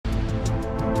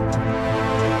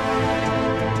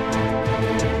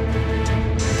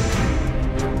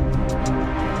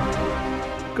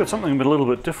Got something a little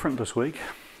bit different this week.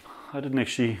 I didn't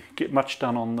actually get much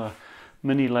done on the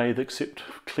mini lathe except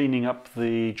cleaning up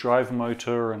the drive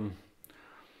motor, and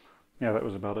yeah, that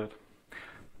was about it.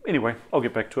 Anyway, I'll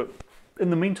get back to it.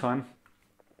 In the meantime,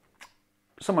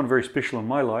 someone very special in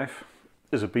my life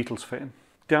is a Beatles fan.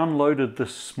 Downloaded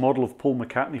this model of Paul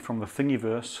McCartney from the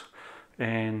Thingiverse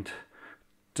and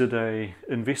did a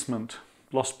investment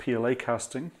lost PLA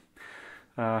casting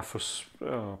for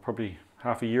probably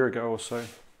half a year ago or so.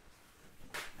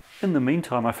 In the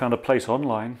meantime, I found a place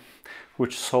online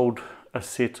which sold a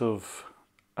set of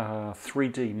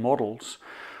 3D models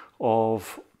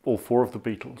of all four of the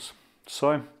Beatles.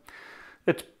 So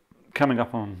it's coming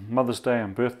up on Mother's Day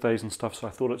and birthdays and stuff, so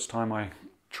I thought it's time I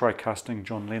try casting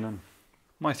John Lennon.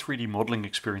 My 3D modelling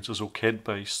experience is all CAD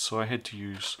based, so I had to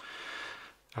use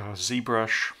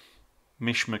Zbrush,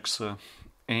 Meshmixer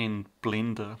and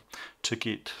Blender to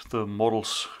get the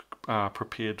models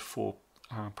prepared for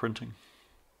printing.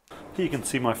 Here you can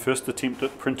see my first attempt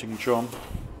at printing John.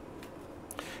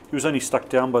 He was only stuck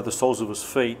down by the soles of his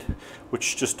feet,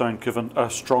 which just don't give a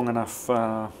strong enough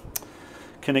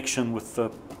connection with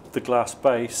the glass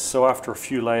base, so after a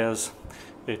few layers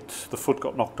the foot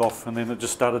got knocked off and then it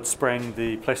just started spraying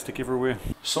the plastic everywhere.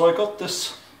 So I got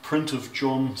this print of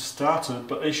John started,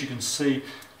 but as you can see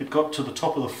it got to the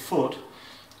top of the foot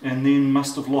and then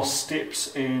must have lost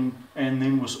steps and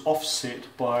then was offset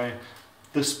by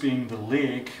this being the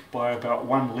leg by about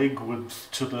one leg width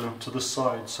to this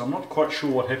side. So I'm not quite sure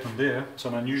what happened there. It's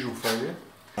an unusual failure.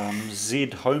 Z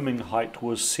homing height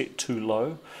was set too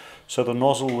low, so the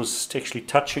nozzle was actually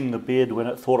touching the bed when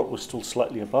it thought it was still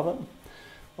slightly above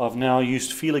it. I've now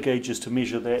used feeler gauges to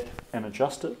measure that and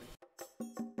adjust it.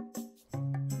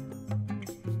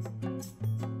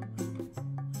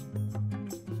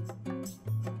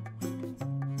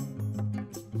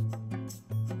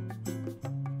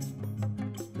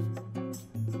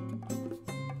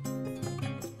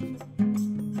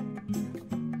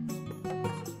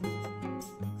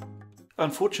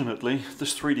 Unfortunately,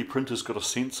 this 3D printer's got a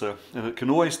sensor and it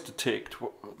can always detect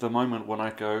the moment when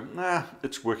I go, nah,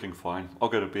 it's working fine, I'll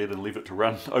go to bed and leave it to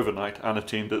run overnight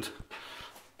unattended.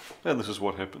 And this is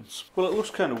what happens. Well, it looks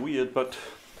kind of weird, but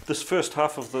this first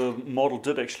half of the model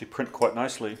did actually print quite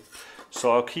nicely,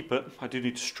 so I'll keep it. I do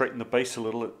need to straighten the base a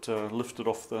little. It lifted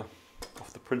off the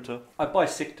printer. I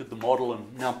bisected the model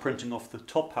and now printing off the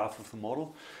top half of the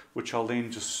model, which I'll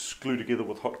then just glue together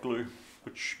with hot glue,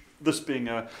 which this being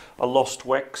a lost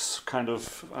wax kind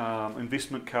of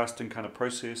investment casting kind of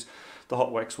process, the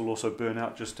hot wax will also burn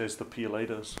out just as the PLA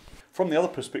does. From the other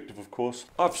perspective, of course,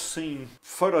 I've seen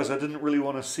photos I didn't really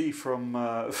want to see from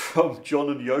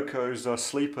John and Yoko's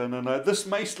sleep in, and this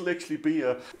may still actually be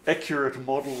an accurate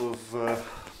model of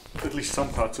at least some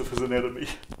parts of his anatomy.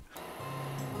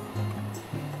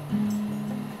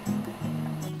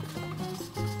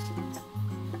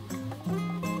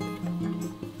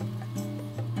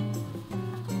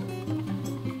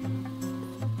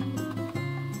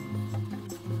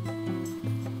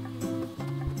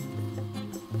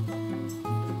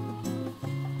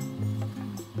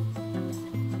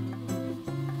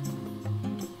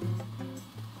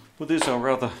 Well, there's our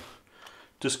rather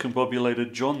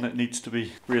discombobulated John that needs to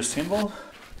be reassembled.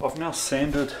 I've now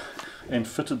sanded and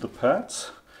fitted the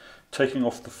parts, taking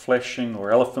off the flashing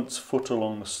or elephant's foot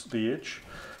along the edge.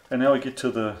 And now we get to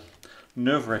the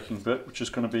nerve-wracking bit, which is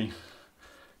going to be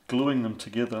gluing them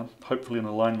together, hopefully in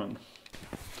alignment,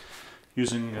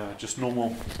 using just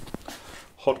normal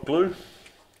hot glue,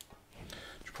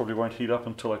 which probably won't heat up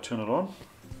until I turn it on.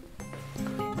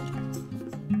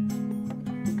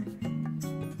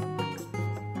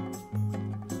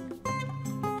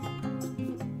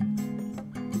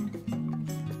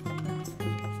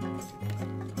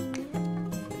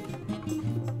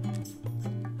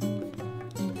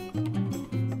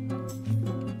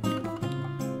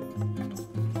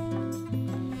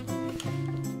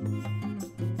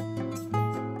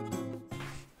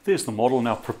 There's the model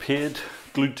now prepared,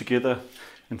 glued together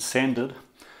and sanded.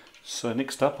 So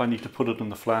next up I need to put it in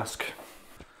the flask.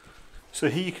 So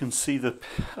here you can see the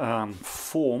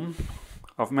form.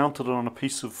 I've mounted it on a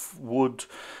piece of wood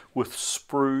with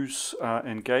sprues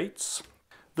and gates.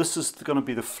 This is going to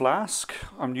be the flask.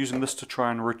 I'm using this to try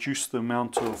and reduce the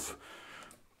amount of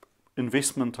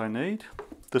investment I need.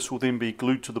 This will then be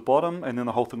glued to the bottom and then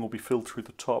the whole thing will be filled through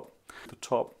the top.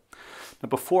 Now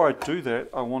before I do that,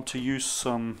 I want to use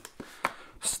some,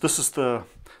 this is the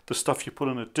stuff you put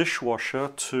in a dishwasher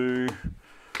to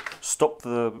stop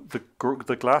the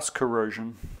glass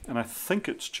corrosion, and I think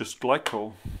it's just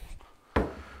glycol.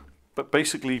 But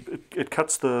basically it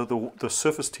cuts the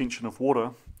surface tension of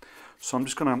water, so I'm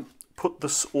just going to put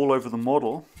this all over the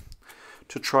model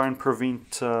to try and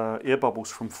prevent air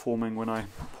bubbles from forming when I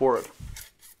pour it.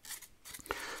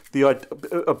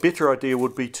 A better idea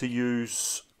would be to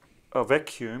use a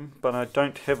vacuum, but I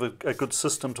don't have a good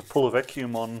system to pull a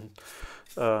vacuum on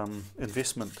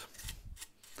investment.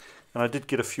 And I did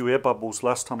get a few air bubbles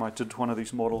last time I did one of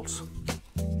these models.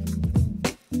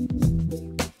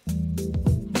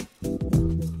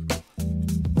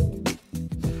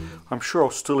 I'm sure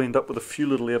I'll still end up with a few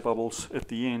little air bubbles at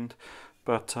the end,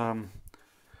 but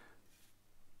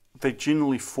they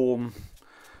generally form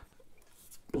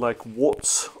like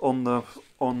warts on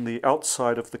the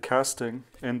outside of the casting,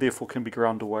 and therefore can be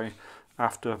ground away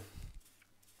after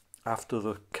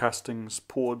the casting's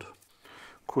poured.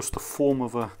 Of course, the form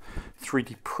of a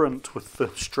 3D print with the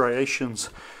striations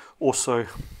also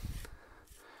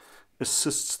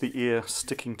assists the air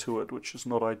sticking to it, which is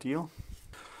not ideal.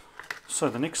 So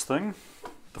the next thing,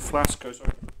 the flask goes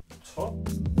over the top.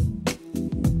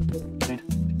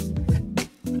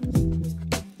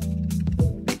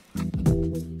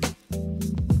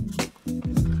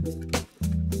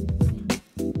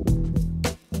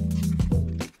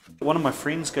 One of my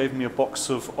friends gave me a box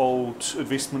of old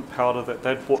investment powder that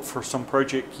they'd bought for some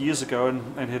project years ago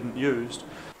and hadn't used.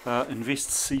 Invest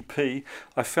CP.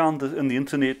 I found that in the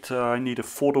internet I need a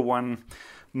 4:1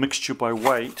 mixture by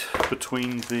weight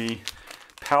between the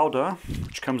powder,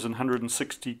 which comes in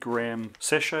 160 gram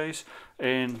sachets,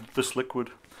 and this liquid.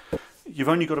 You've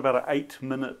only got about an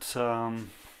 8-minute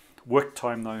work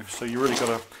time though, so you really got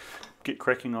to get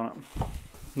cracking on it.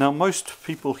 Now, most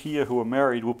people here who are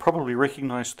married will probably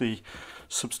recognize the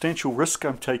substantial risk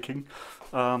I'm taking,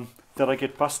 that I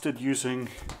get busted using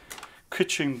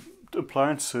kitchen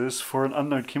appliances for an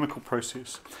unknown chemical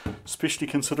process, especially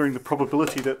considering the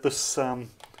probability that this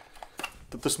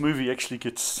movie actually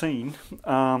gets seen.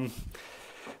 I'm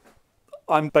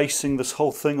basing this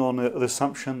whole thing on the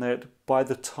assumption that by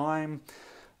the time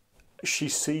she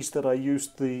sees that I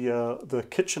used the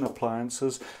kitchen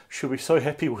appliances, she'll be so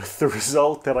happy with the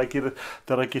result that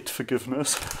I get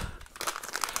forgiveness.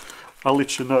 I'll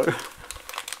let you know.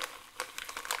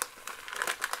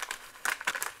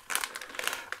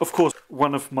 Of course,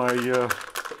 one of my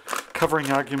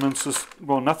covering arguments is,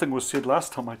 well, nothing was said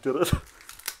last time I did it.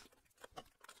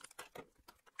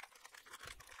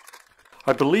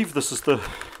 I believe this is the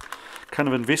kind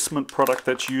of investment product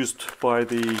that's used by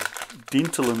the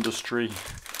dental industry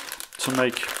to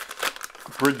make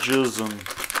bridges and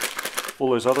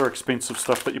all those other expensive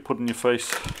stuff that you put in your face.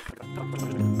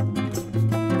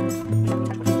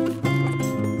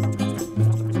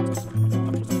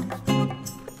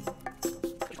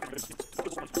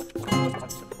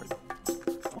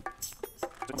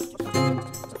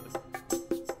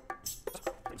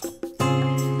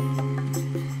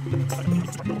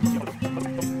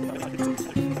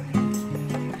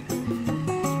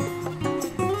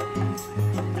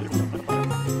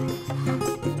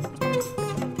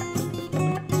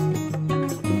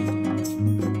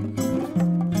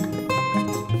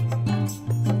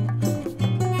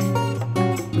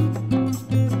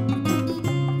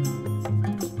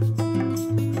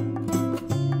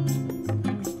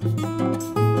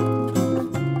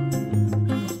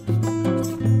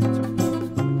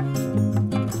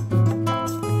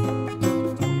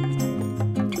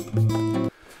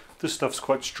 This stuff's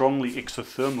quite strongly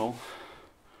exothermal,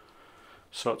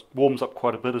 so it warms up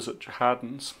quite a bit as it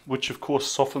hardens, which of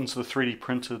course softens the 3D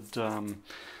printed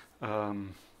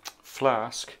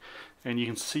flask. And you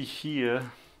can see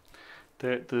here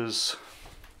that there's,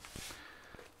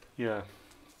 yeah,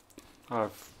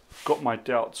 I've got my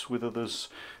doubts whether there's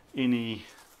any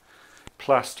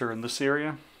plaster in this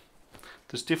area.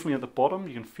 There's definitely at the bottom,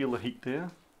 you can feel the heat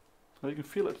there. Oh, you can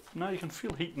feel it. No, you can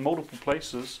feel heat in multiple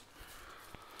places.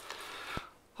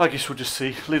 I guess we'll just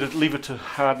see, leave it to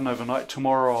harden overnight.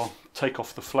 Tomorrow I'll take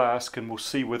off the flask and we'll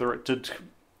see whether it did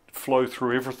flow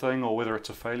through everything or whether it's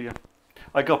a failure.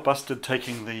 I got busted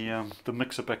taking the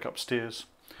mixer back upstairs.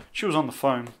 She was on the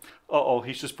phone. Uh-oh,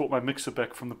 he's just brought my mixer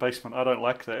back from the basement. I don't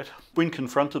like that. When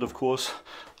confronted, of course,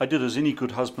 I did as any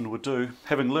good husband would do.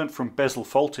 Having learnt from Basil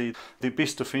Fawlty, the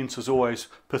best defence is always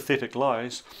pathetic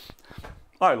lies.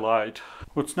 I lied.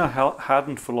 Well, it's now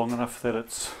hardened for long enough that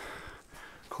it's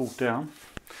cooled down.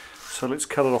 So let's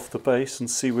cut it off the base and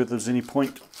see whether there's any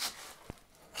point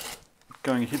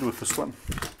going ahead with this one.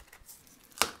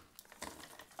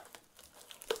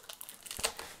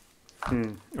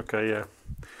 Okay, yeah.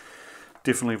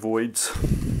 Definitely voids.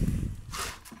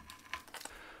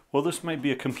 Well, this may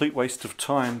be a complete waste of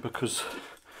time because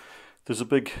there's a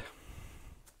big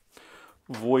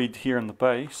void here in the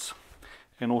base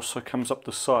and also comes up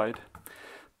the side.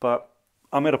 But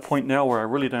I'm at a point now where I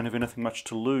really don't have anything much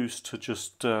to lose to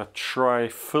just try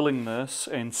filling this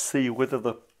and see whether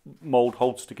the mold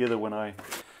holds together when I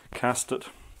cast it.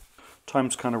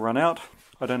 Time's kind of run out.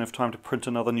 I don't have time to print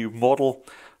another new model,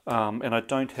 and I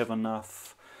don't have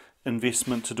enough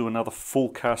investment to do another full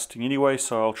casting anyway,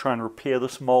 so I'll try and repair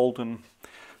this mold and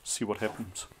see what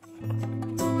happens.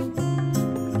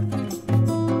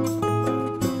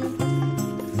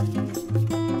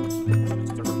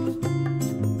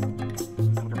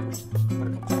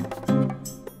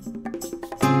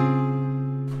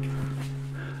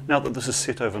 Now that this is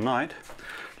set overnight,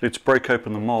 let's break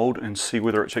open the mold and see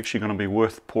whether it's actually going to be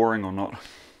worth pouring or not.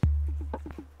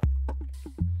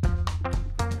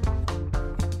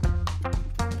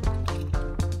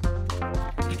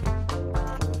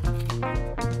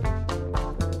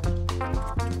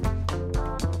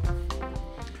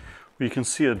 You can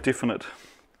see a definite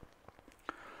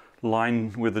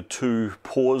line where the two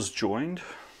pores joined.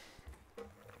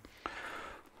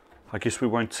 I guess we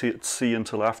won't see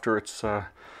until after it's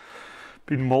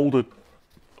been molded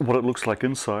what it looks like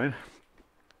inside.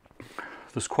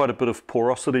 There's quite a bit of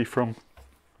porosity from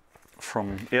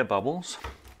air bubbles.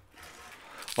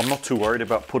 I'm not too worried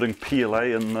about putting PLA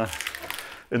in the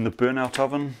burnout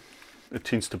oven. It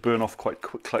tends to burn off quite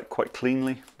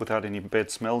cleanly without any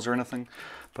bad smells or anything.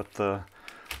 But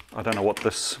I don't know what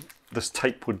this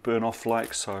tape would burn off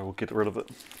like, so I will get rid of it.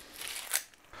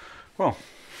 Well,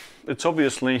 it's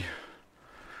obviously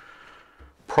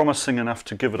promising enough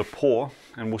to give it a pour,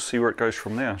 and we'll see where it goes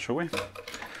from there, shall we?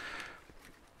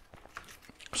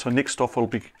 So next off, I'll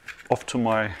be off to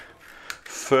my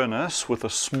furnace with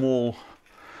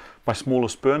my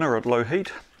smallest burner at low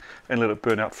heat and let it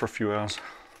burn out for a few hours.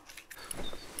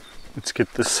 Let's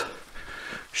get this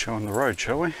show on the road,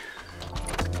 shall we?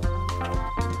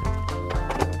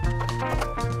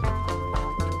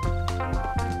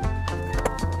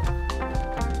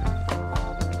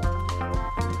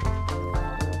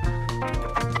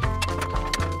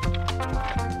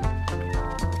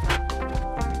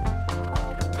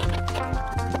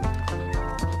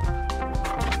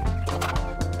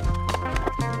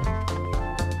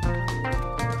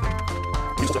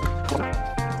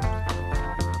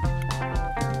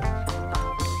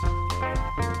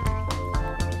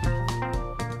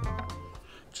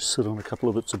 Sit on a couple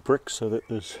of bits of brick so that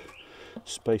there's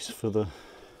space for the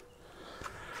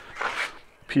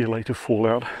PLA to fall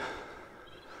out.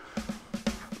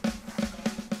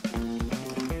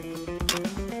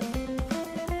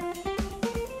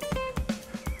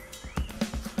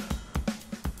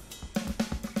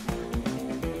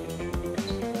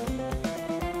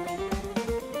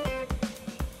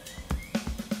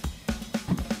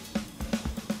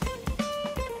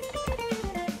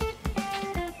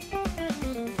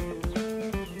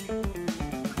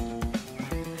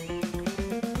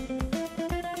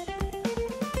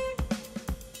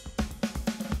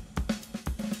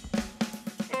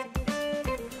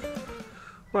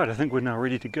 Right, I think we're now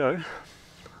ready to go.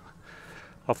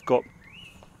 I've got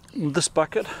this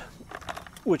bucket,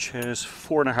 which has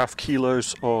 4.5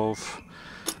 kilos of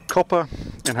copper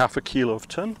and half a kilo of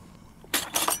tin.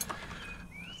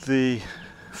 The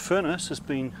furnace has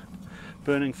been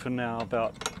burning for now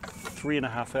about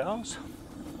 3.5 hours,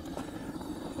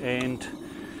 and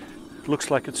it looks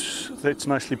like it's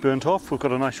nicely burnt off. We've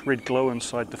got a nice red glow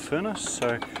inside the furnace,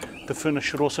 so the furnace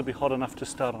should also be hot enough to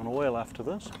start on oil after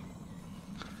this.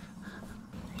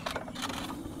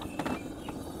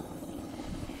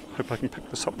 Hope I can pick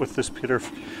this up with this pair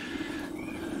of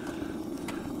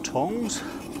tongs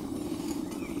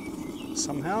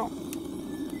somehow.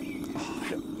 Oh,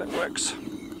 yep, that works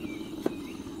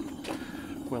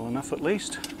well enough at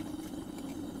least.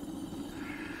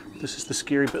 This is the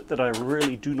scary bit that I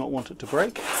really do not want it to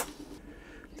break.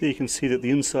 There you can see that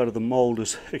the inside of the mold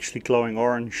is actually glowing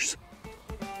orange.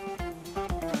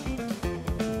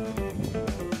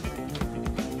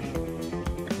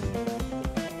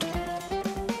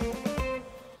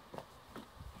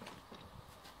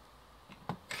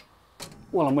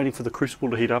 While I'm waiting for the crucible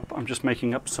to heat up, I'm just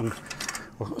making up some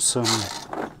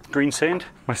green sand.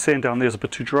 My sand down there is a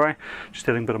bit too dry, just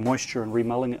adding a bit of moisture and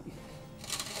remulling it.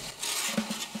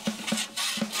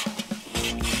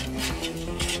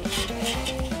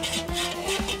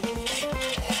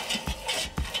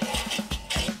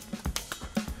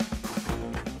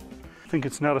 I think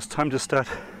it's now time to start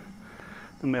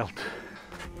the melt.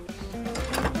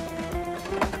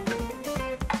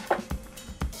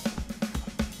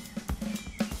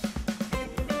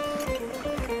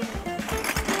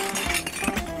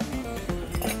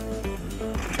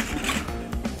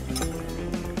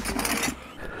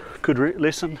 Good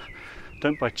lesson,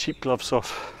 don't buy cheap gloves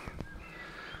off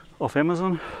off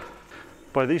Amazon.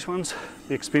 Buy these ones,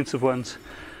 the expensive ones,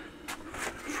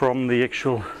 from the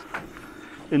actual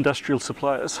industrial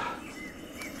suppliers.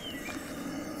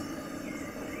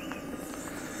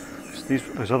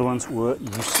 Those other ones were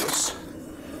useless.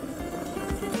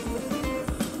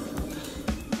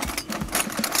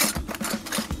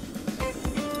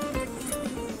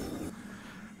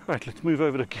 Right, let's move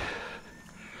over to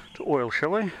oil,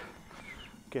 shall we?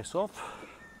 Gas off.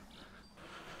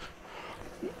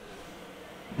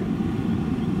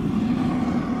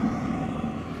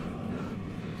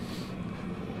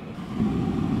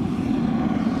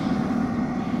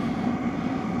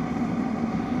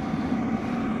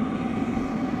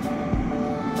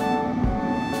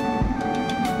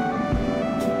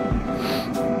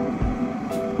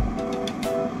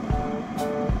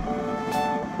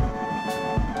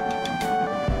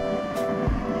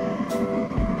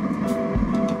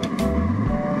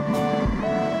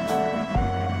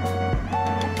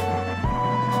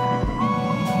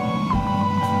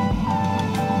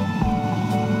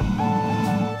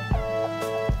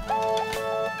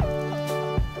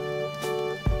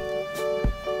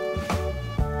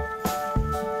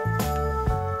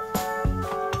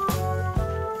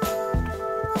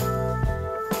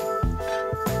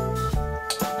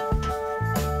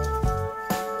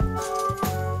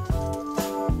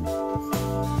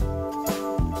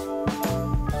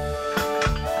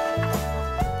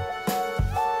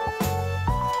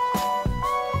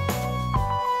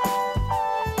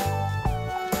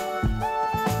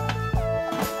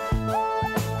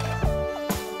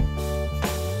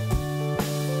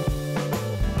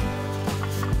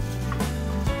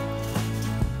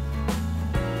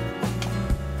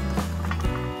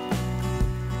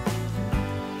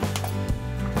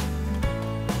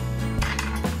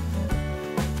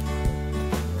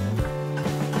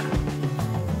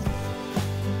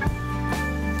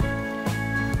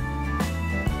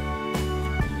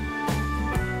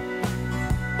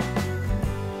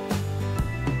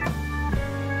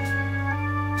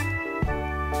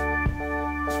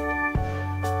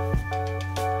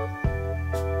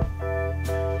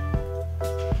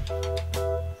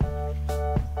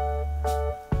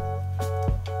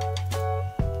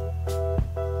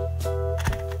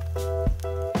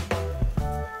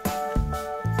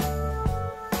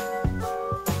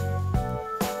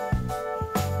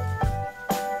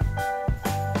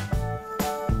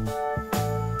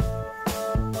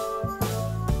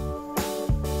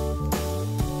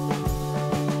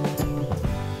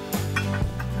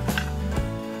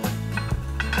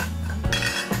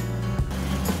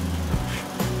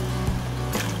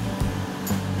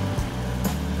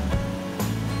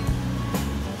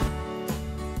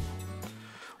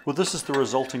 Well, this is the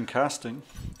resulting casting.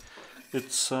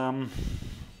 It's not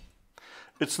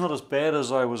as bad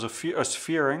as I was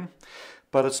fearing,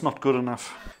 but it's not good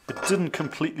enough. It didn't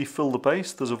completely fill the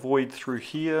base. There's a void through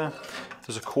here.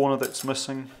 There's a corner that's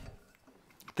missing.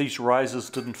 These risers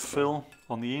didn't fill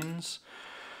on the ends.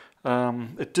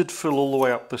 It did fill all the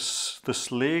way up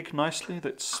this leg nicely.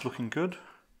 That's looking good.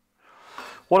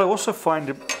 What I also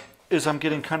find is I'm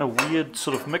getting kind of weird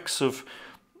sort of mix of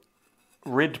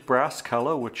red brass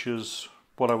color, which is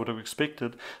what I would have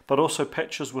expected, but also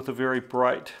patches with a very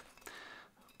bright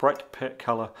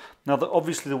color. Now,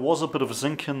 obviously there was a bit of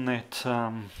zinc in that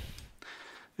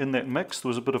mix. There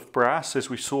was a bit of brass,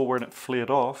 as we saw when it flared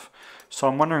off. So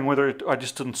I'm wondering whether I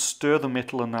just didn't stir the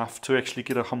metal enough to actually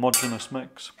get a homogeneous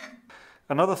mix.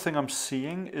 Another thing I'm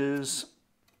seeing is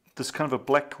this kind of a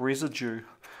black residue.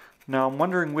 Now I'm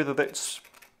wondering whether that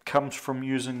comes from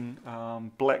using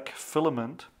black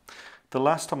filament. The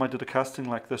last time I did a casting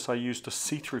like this, I used a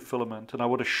see-through filament, and I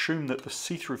would assume that the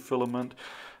see-through filament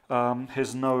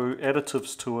has no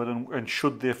additives to it and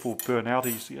should therefore burn out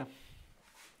easier.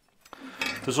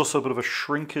 There's also a bit of a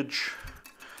shrinkage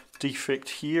defect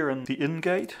here in the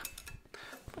in-gate.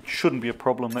 It shouldn't be a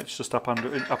problem, that's just up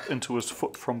into his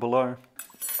foot from below.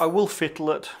 I will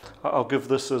fettle it. I'll give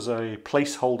this as a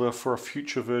placeholder for a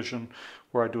future version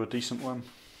where I do a decent one.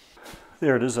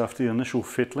 There it is after the initial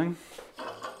fettling.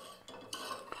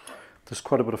 There's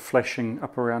quite a bit of flashing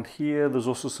up around here. There's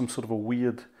also some sort of a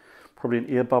weird, probably an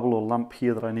air bubble or lump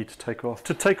here that I need to take off.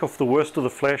 To take off the worst of the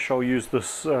flash, I'll use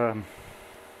this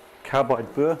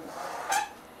carbide burr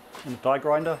and a die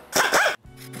grinder.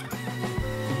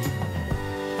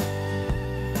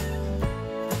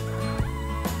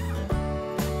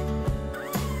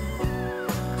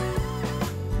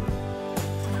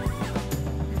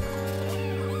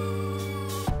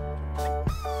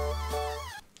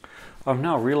 I've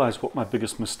now realized what my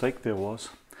biggest mistake there was.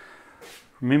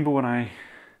 Remember when I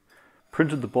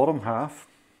printed the bottom half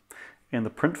and the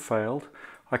print failed,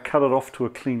 I cut it off to a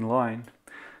clean line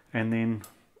and then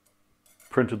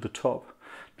printed the top.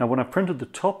 Now when I printed the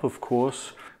top, of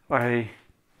course, I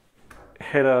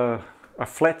had a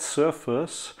flat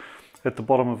surface at the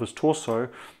bottom of his torso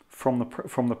from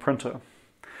the printer,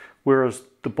 whereas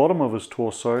the bottom of his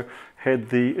torso had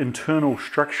the internal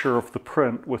structure of the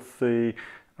print with the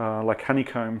like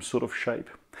honeycomb sort of shape.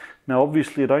 Now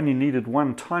obviously it only needed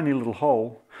one tiny little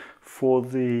hole for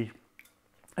the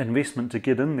investment to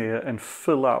get in there and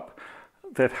fill up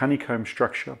that honeycomb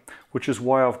structure, which is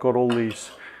why I've got all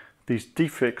these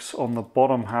defects on the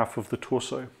bottom half of the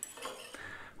torso.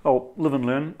 I'll live and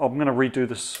learn. I'm going to redo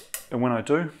this, and when I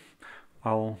do,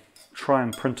 I'll try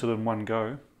and print it in one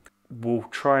go. We'll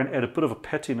try and add a bit of a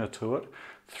patina to it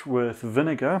with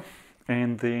vinegar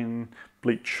and then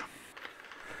bleach.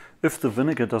 If the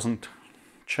vinegar doesn't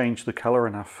change the color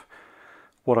enough,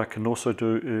 what I can also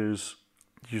do is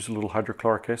use a little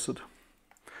hydrochloric acid.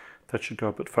 That should go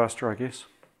a bit faster, I guess.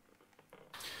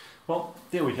 Well,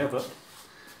 there we have it.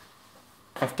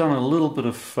 I've done a little bit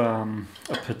of a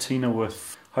patina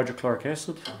with hydrochloric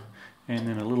acid and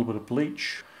then a little bit of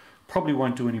bleach. Probably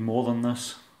won't do any more than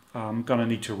this. I'm going to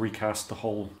need to recast the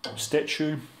whole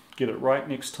statue, get it right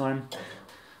next time.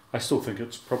 I still think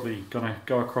it's probably going to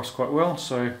go across quite well.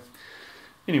 So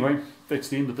anyway, that's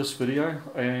the end of this video,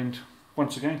 and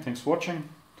once again, thanks for watching.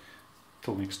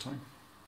 Till next time.